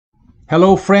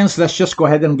Hello friends, let's just go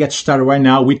ahead and get started right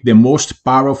now with the most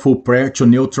powerful prayer to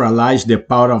neutralize the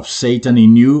power of Satan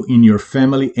in you, in your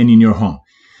family, and in your home.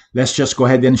 Let's just go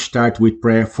ahead and start with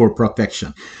prayer for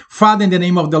protection. Father, in the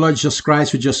name of the Lord Jesus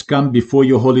Christ, we just come before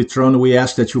your holy throne. We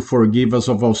ask that you forgive us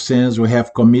of all sins we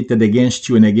have committed against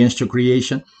you and against your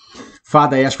creation.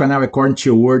 Father, I ask right now, according to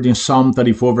your word in Psalm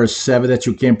 34, verse 7, that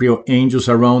you camp your angels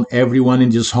around everyone in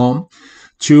this home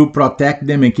to protect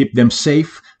them and keep them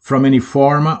safe from any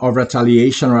form of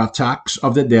retaliation or attacks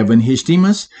of the devil and his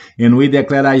demons. And we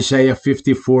declare Isaiah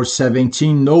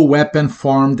 54:17, no weapon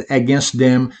formed against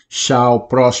them shall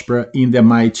prosper in the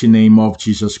mighty name of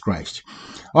Jesus Christ.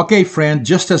 Okay, friend,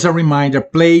 just as a reminder,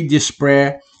 play this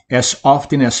prayer as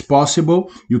often as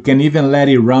possible. You can even let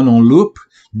it run on loop,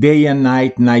 day and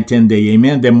night, night and day.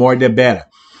 Amen. The more, the better.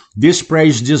 This prayer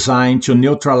is designed to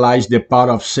neutralize the power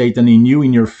of Satan in you,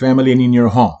 in your family, and in your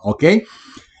home. Okay?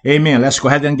 Amen. Let's go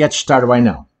ahead and get started right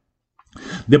now.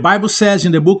 The Bible says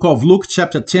in the book of Luke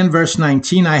chapter 10 verse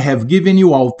 19, I have given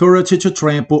you authority to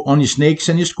trample on snakes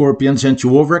and scorpions and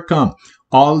to overcome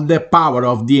all the power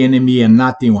of the enemy, and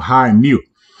nothing will harm you.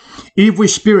 Evil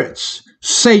spirits,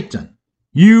 Satan,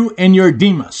 you and your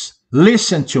demons,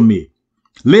 listen to me.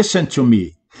 Listen to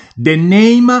me. The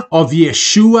name of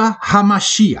Yeshua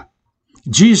HaMashiach,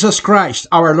 Jesus Christ,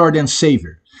 our Lord and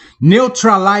Savior,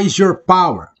 neutralize your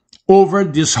power over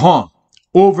this home,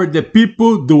 over the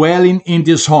people dwelling in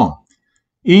this home.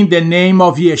 In the name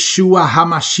of Yeshua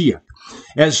HaMashiach.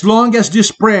 As long as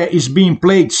this prayer is being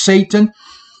played, Satan,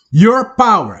 your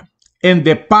power and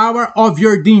the power of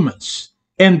your demons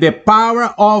and the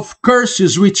power of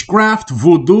curses, witchcraft,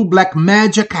 voodoo, black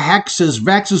magic, hexes,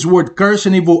 vexes, word curse,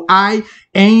 and evil eye,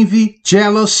 envy,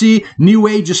 jealousy, new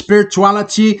age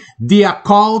spirituality, the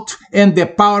occult, and the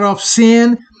power of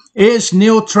sin is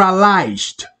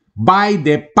neutralized by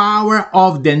the power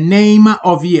of the name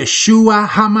of Yeshua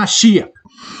HaMashiach.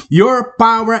 Your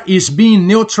power is being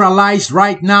neutralized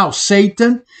right now,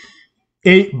 Satan,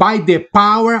 by the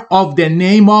power of the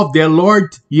name of the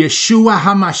Lord Yeshua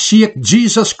HaMashiach,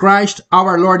 Jesus Christ,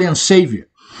 our Lord and Savior.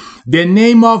 The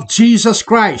name of Jesus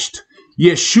Christ,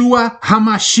 Yeshua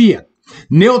HaMashiach,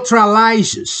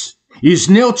 is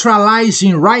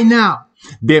neutralizing right now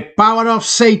the power of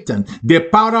Satan, the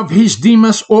power of his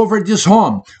demons over this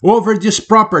home, over this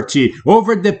property,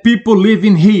 over the people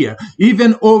living here,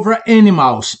 even over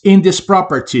animals in this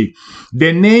property.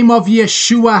 The name of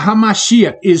Yeshua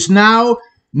HaMashiach is now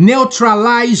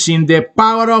neutralizing the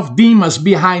power of demons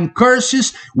behind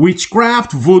curses,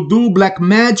 witchcraft, voodoo, black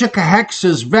magic,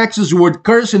 hexes, vexes, word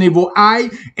curse, and evil eye,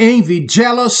 envy,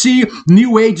 jealousy,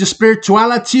 new age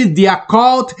spirituality, the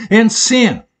occult, and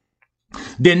sin.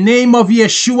 The name of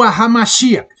Yeshua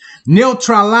HaMashiach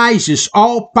neutralizes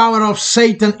all power of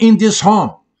Satan in this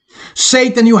home.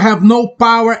 Satan, you have no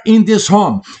power in this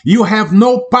home. You have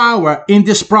no power in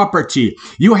this property.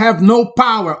 You have no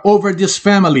power over this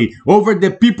family, over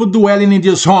the people dwelling in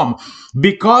this home,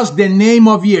 because the name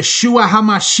of Yeshua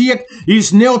HaMashiach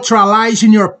is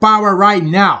neutralizing your power right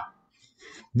now.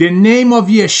 The name of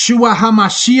Yeshua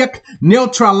HaMashiach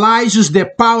neutralizes the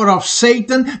power of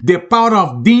Satan, the power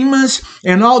of demons,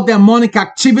 and all demonic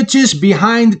activities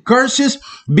behind curses,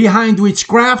 behind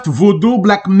witchcraft, voodoo,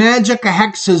 black magic,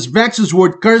 hexes, vexes,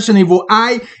 word curse, and evil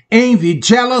eye, envy,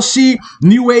 jealousy,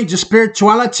 new age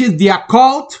spirituality, the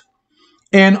occult,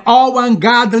 and all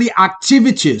ungodly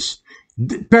activities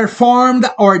performed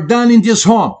or done in this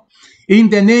home. In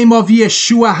the name of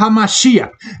Yeshua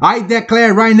HaMashiach, I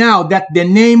declare right now that the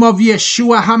name of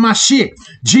Yeshua HaMashiach,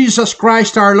 Jesus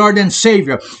Christ our Lord and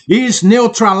Savior, is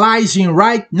neutralizing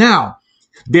right now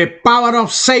the power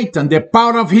of Satan, the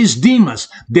power of his demons,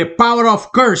 the power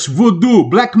of curse, voodoo,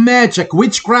 black magic,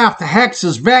 witchcraft,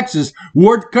 hexes, vexes,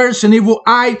 word curse, and evil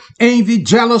eye, envy,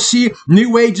 jealousy,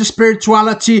 new age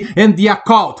spirituality, and the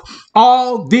occult.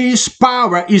 All this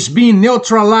power is being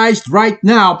neutralized right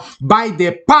now by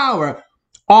the power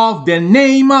of the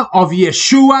name of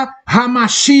Yeshua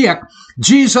HaMashiach,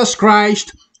 Jesus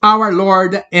Christ, our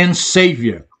Lord and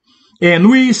Savior. And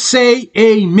we say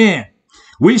amen.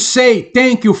 We say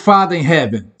thank you, Father in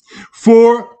heaven,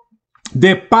 for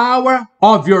the power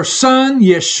of your Son,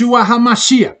 Yeshua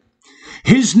HaMashiach.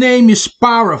 His name is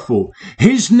powerful.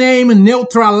 His name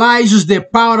neutralizes the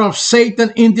power of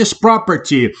Satan in this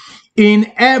property,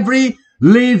 in every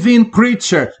living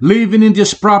creature living in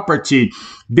this property.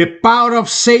 The power of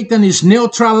Satan is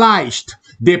neutralized.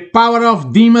 The power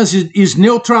of demons is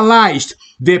neutralized.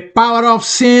 The power of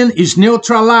sin is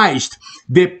neutralized.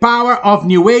 The power of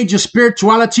New Age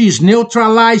spirituality is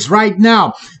neutralized right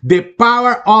now. The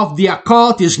power of the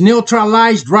occult is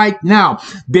neutralized right now.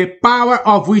 The power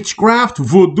of witchcraft,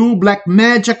 voodoo, black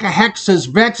magic, hexes,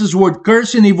 vexes, word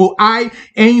cursing, evil eye,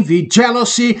 envy,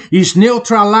 jealousy is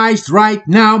neutralized right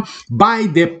now by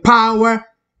the power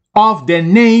of the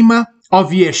name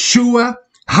of Yeshua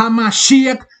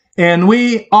HaMashiach. And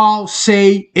we all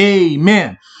say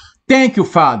amen. Thank you,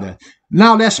 Father.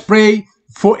 Now let's pray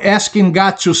for asking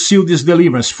God to seal this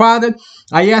deliverance. Father,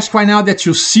 I ask right now that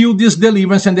you seal this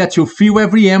deliverance and that you fill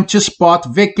every empty spot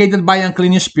vacated by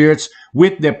unclean spirits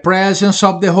with the presence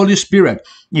of the Holy Spirit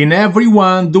in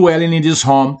everyone dwelling in this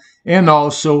home and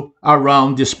also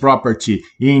around this property.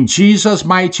 In Jesus'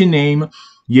 mighty name,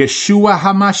 Yeshua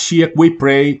HaMashiach, we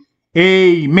pray.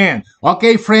 Amen.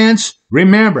 Okay, friends,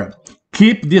 remember,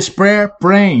 keep this prayer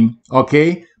praying,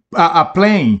 okay?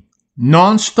 Playing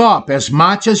non-stop as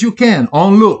much as you can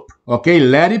on loop, okay?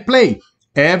 Let it play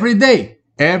every day,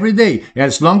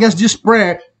 as long as this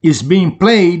prayer is being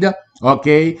played,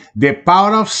 okay? The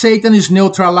power of Satan is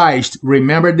neutralized.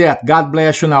 Remember that. God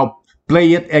bless you. Now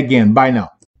play it again. Bye now.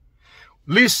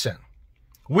 Listen,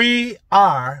 we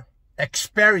are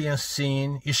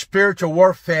experiencing spiritual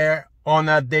warfare on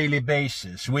a daily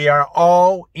basis. We are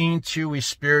all into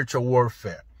spiritual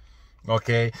warfare.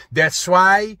 Okay, that's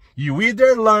why you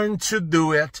either learn to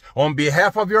do it on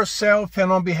behalf of yourself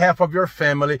and on behalf of your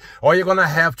family, or you're gonna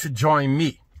have to join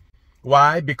me.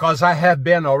 Why? Because I have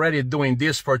been already doing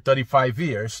this for 35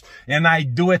 years, and I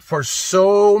do it for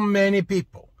so many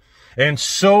people and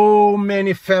so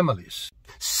many families.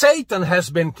 Satan has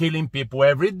been killing people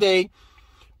every day.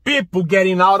 People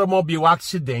getting automobile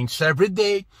accidents every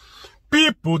day.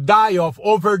 People die of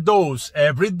overdose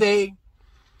every day.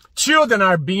 Children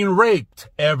are being raped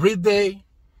every day,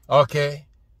 okay?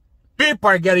 People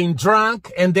are getting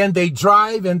drunk and then they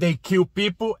drive and they kill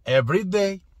people every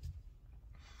day.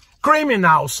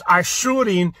 Criminals are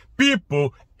shooting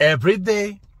people every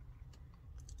day.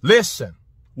 Listen,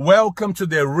 welcome to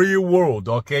the real world,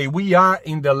 okay? We are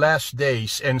in the last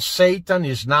days and Satan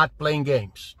is not playing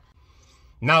games.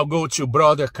 Now go to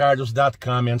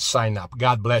brothercarlos.com and sign up.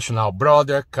 God bless you now.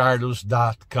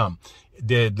 brothercarlos.com.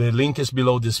 The link is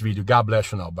below this video. God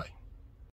bless you now. Bye.